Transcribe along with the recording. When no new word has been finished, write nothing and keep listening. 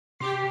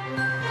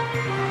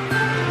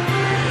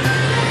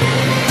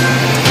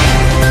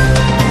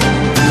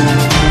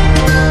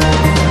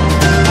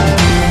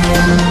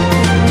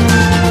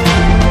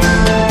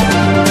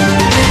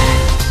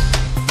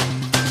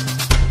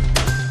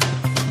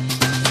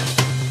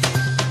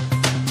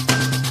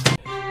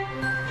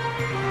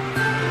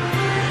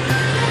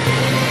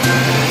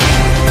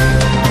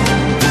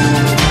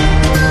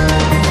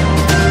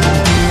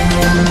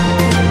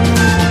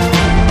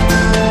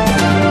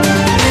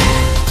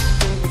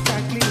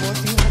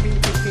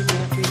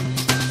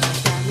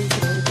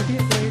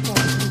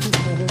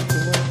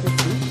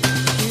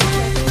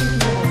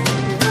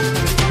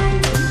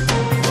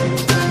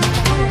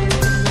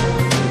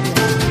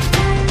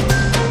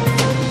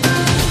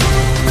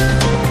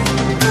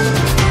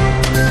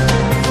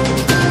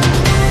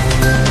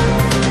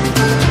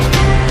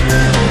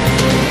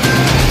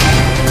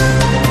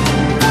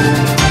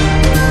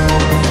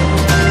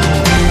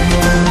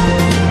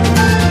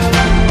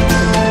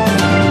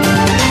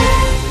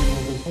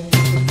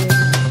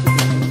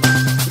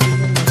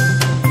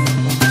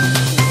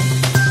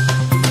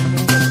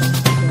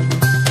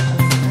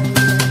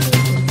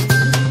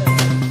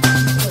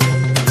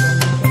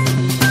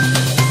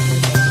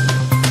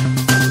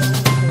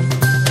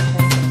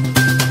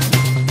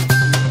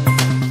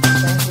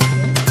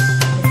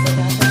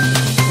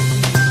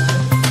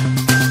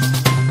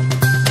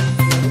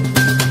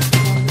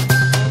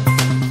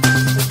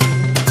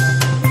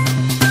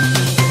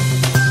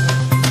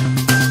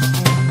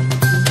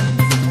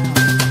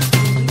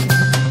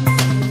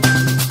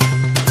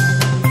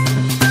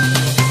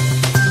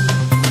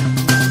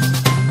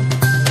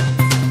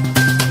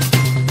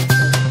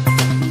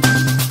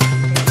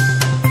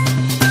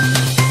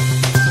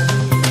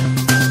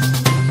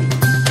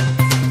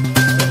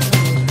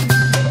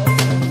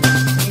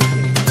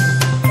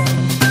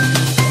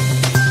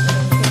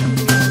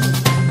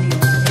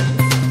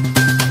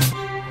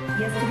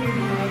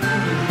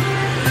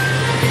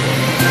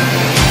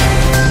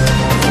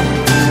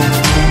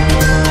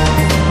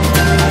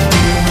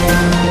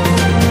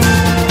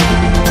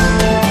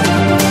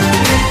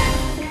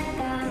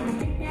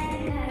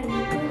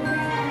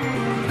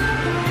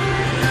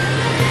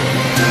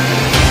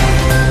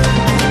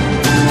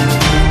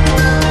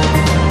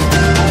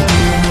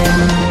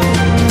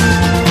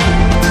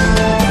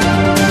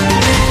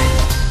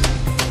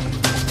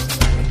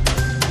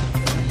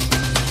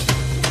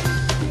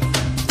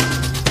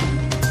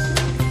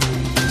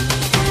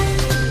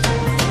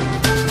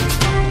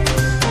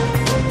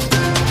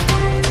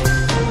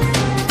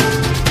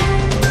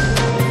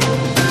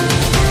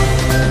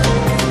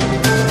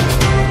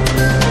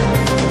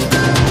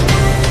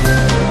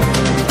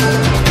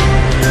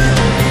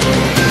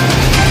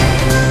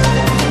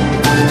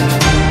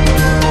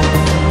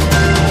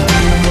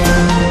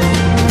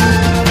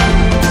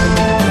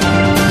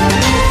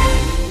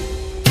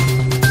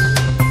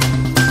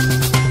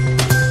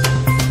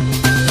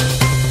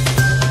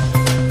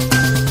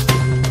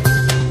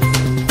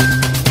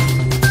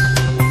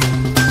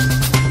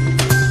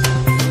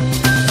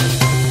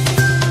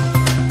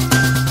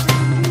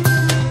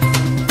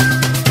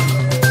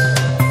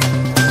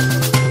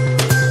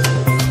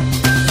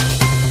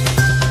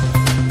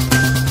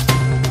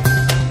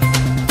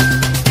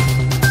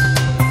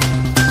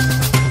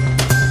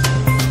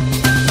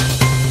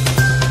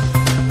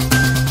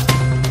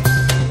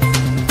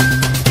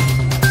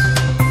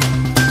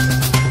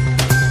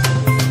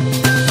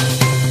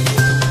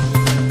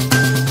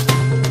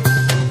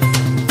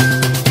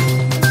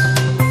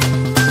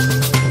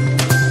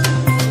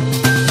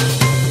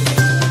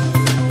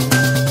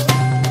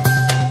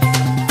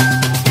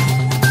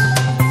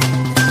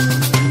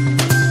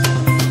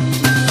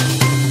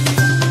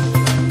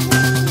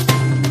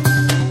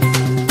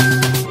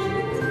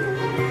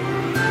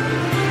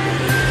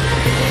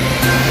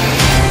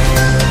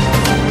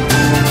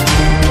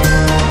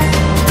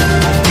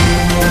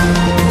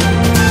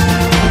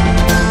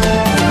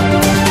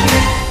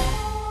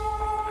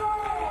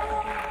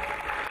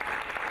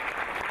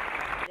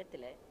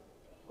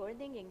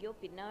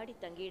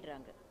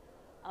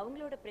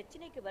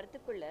பிரச்சனைக்கு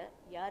வரதுக்குள்ள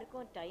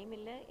யாருக்கும் டைம்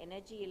இல்லை,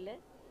 எனர்ஜி இல்லை,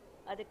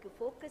 அதுக்கு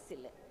ஃபோக்கஸ்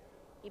இல்லை.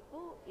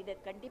 இப்போது இதை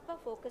கண்டிப்பாக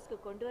ஃபோக்கஸ்க்கு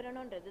கொண்டு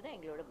வரணுன்றது தான்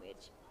எங்களோட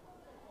முயற்சி.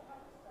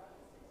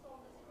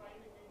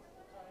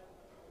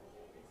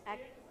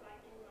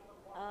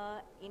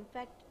 In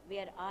fact, we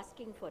are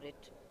asking for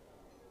it.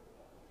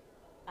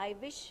 I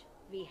wish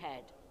we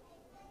had.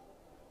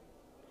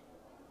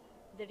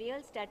 The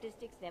real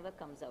statistics never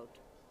comes out.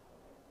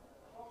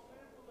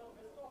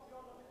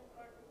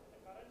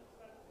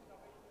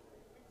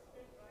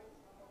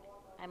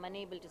 I'm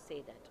unable to say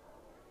that.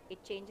 It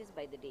changes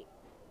by the day.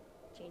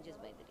 Changes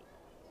by the day.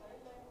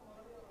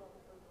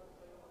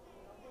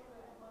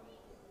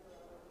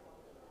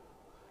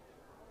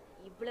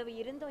 இவ்வளவு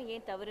இருந்தும்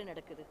ஏன் தவறு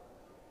நடக்குது?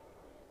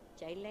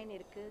 Child line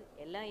இருக்குது,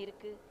 எல்லாம்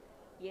இருக்குது,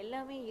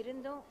 எல்லாமே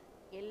இருந்தும்,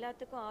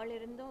 எல்லாத்துக்கும் ஆள்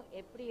இருந்தும்,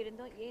 எப்படி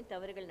இருந்தும் ஏன்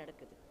தவறுகள்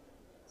நடக்குது?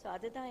 ஸோ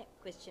அதுதான்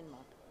கொஸ்டின்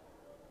மார்க்.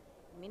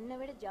 முன்ன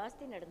விட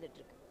ஜாஸ்தி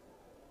நடந்துட்டுருக்கு.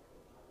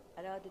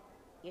 அதாவது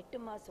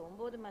 8 மாதம்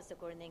 9 மாத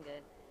குழந்தைங்க,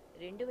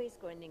 2 வயசு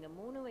குழந்தைங்க,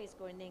 3 வயசு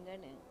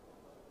குழந்தைங்கன்னு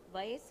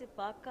வயசு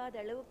பார்க்காத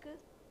அளவுக்கு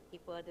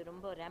இப்போ அது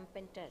ரொம்ப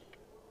ரேம்பெண்ட்டாக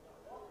இருக்குது.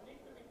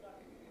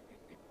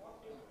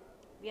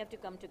 We have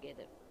to come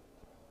together.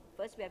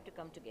 First we have to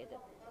come together.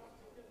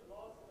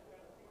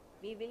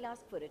 We will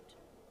ask for it.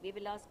 We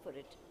will ask for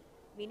it.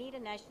 We need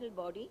a national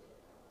body.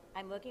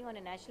 I'm working on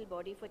a national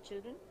body for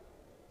children,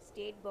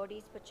 state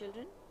bodies for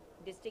children,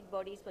 district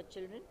bodies for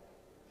children.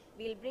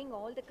 We'll bring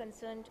all the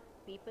concerned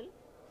people.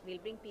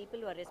 We'll bring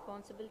people who are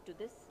responsible to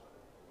this,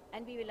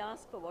 and we will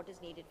ask for what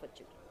is needed for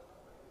children.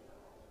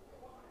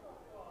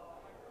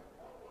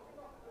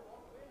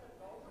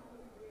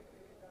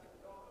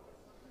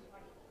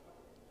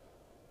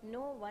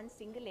 No one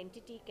single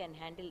entity can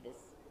handle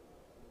this.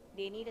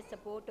 They need a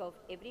support of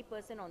every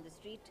person on the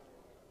street.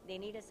 They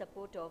need a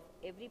support of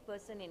every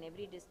person in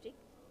every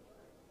district.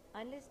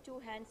 Unless two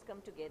hands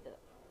come together,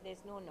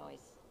 there's no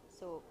noise.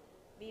 So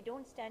we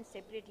don't stand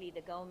separately,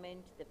 the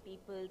government, the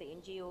people, the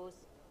NGOs,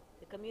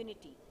 the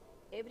community.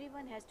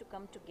 Everyone has to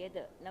come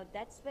together. Now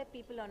that's where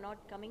people are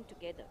not coming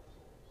together.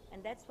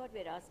 And that's what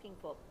we're asking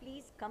for.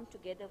 Please come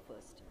together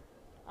first.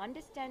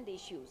 Understand the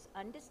issues,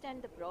 understand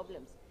the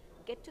problems,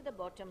 get to the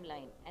bottom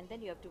line, and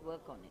then you have to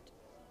work on it.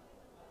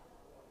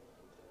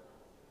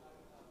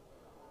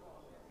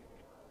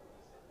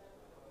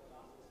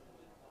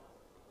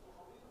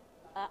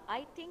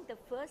 I think the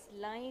first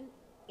line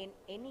in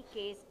any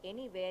case,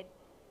 anywhere,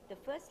 the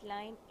first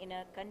line in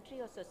a country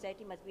or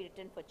society must be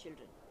written for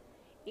children.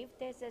 If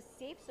there's a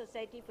safe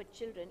society for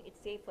children,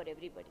 it's safe for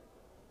everybody.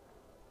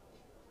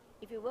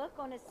 If you work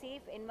on a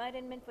safe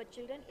environment for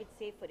children, it's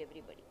safe for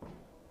everybody.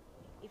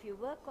 If you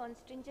work on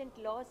stringent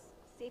laws,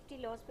 safety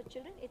laws for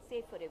children, it's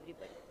safe for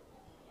everybody.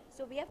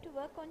 So we have to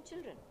work on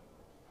children.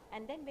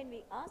 And then when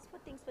we ask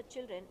for things for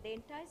children, the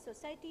entire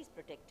society is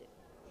protected.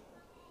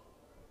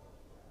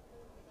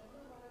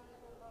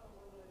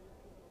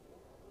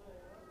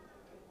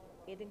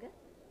 எதுங்க?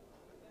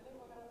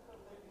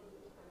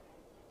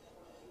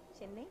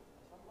 சென்னை?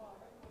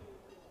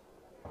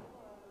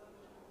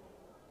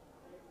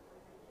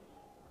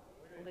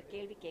 உங்க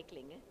கேள்வி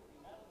கேட்கலைங்க.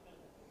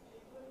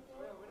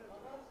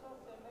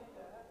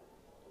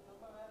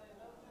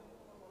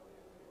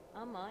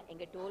 ஆமாம்,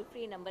 எங்கள் toll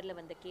free நம்பரில்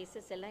வந்த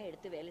cases எல்லாம்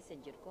எடுத்து வேலை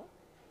செஞ்சுருக்கோம்.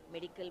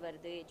 மெடிக்கல்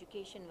வருது,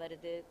 எஜுகேஷன்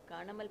வருது,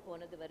 காணாமல்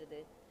போனது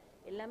வருது,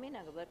 எல்லாமே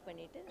நாங்கள் ஒர்க்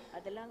பண்ணிவிட்டு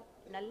அதெல்லாம்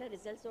நல்ல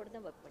ரிசல்ட்ஸோடு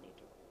தான் ஒர்க்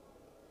பண்ணிகிட்ருக்கோம்.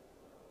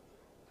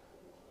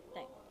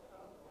 தேங்க்ஸ்.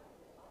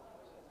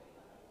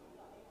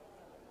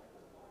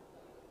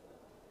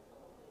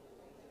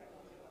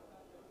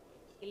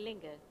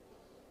 இல்லைங்க,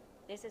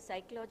 there's a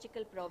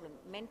psychological problem.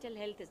 Mental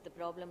health is the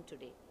problem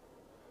today.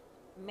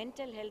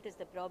 Mental health is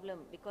the problem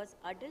because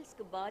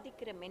adultsக்கு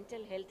பாதிக்கிற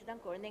mental health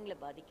தான் குழந்தைங்களை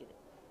பாதிக்குது.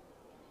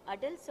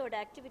 adultsோட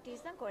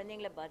ஆக்டிவிட்டீஸ் தான்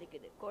குழந்தைங்களை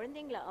பாதிக்குது.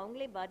 குழந்தைங்களை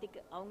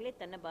அவங்களே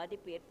தன்னை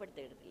பாதிப்பு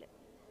ஏற்படுத்துறது இல்லை.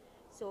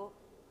 ஸோ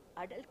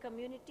adult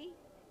community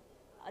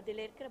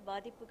அதில் இருக்கிற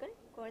பாதிப்புகள்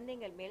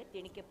குழந்தைங்கள் மேலே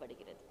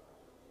திணிக்கப்படுகிறது.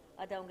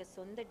 அது அவங்க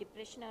சொந்த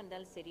டிப்ரெஷனாக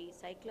இருந்தாலும் சரி,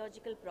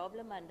 சைக்கலாஜிக்கல்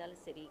ப்ராப்ளமாக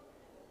இருந்தாலும் சரி,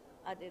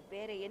 அது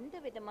வேறு எந்த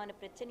விதமான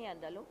பிரச்சனையாக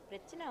இருந்தாலும்,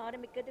 பிரச்சனை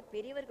ஆரம்பிக்கிறது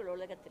பெரியவர்கள்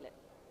உலகத்தில்,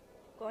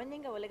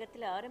 குழந்தைங்க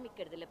உலகத்தில்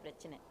ஆரம்பிக்கிறது இல்லை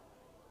பிரச்சனை.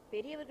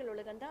 பெரியவர்கள்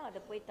உலகம்தான் அதை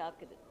போய்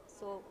தாக்குது.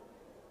 ஸோ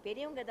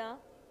பெரியவங்க தான்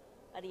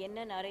அது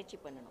என்னன்னு ஆராய்ச்சி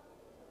பண்ணணும்.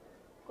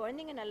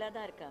 குழந்தைங்க நல்லா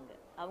தான் இருக்காங்க,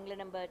 அவங்கள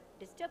நம்ம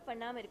டிஸ்டர்ப்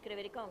பண்ணாமல் இருக்கிற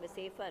வரைக்கும் அவங்க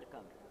சேஃபாக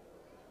இருக்காங்க,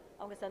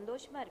 அவங்க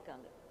சந்தோஷமாக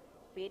இருக்காங்க.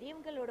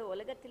 பெரியவங்களோட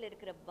உலகத்தில்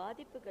இருக்கிற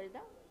பாதிப்புகள்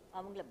தான்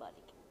அவங்கள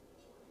பாதிக்கும்.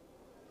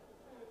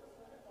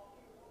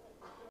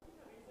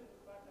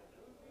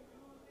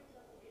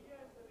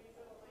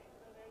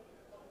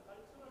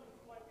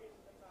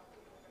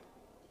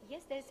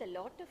 Yes, there is a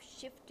lot of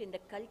shift in the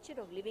culture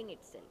of living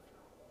itself.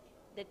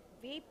 The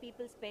way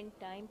people spend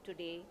time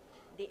today,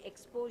 the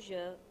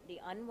exposure, the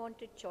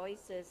unwanted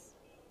choices,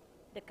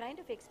 the kind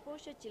of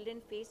exposure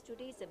children face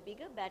today is a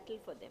bigger battle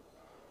for them.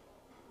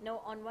 Now,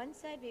 on one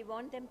side, we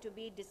want them to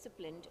be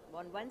disciplined.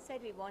 On one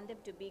side, we want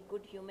them to be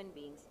good human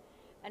beings.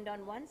 And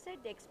on one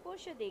side, the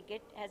exposure they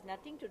get has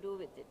nothing to do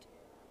with it.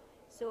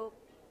 So,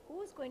 who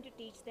is going to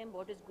teach them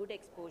what is good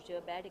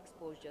exposure, bad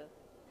exposure?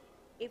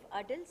 If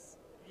adults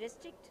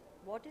restrict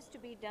what is to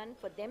be done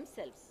for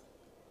themselves,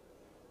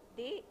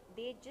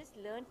 they just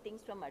learn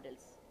things from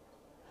adults.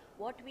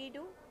 What we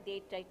do,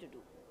 they try to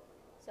do.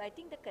 So I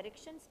think the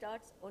correction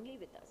starts only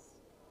with us.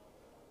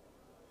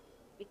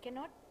 We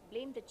cannot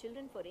blame the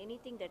children for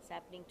anything that's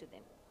happening to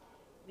them.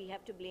 We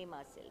have to blame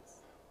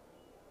ourselves.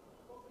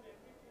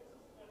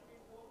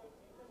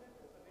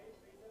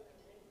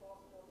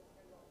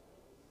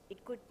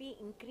 It could be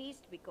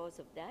increased because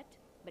of that,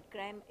 but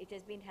crime, it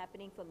has been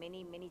happening for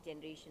many, many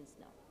generations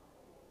now.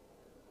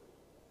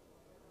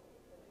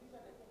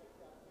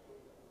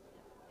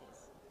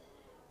 Yes.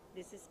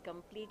 This is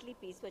completely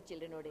Peace for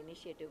Children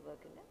initiative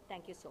work.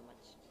 Thank you so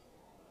much.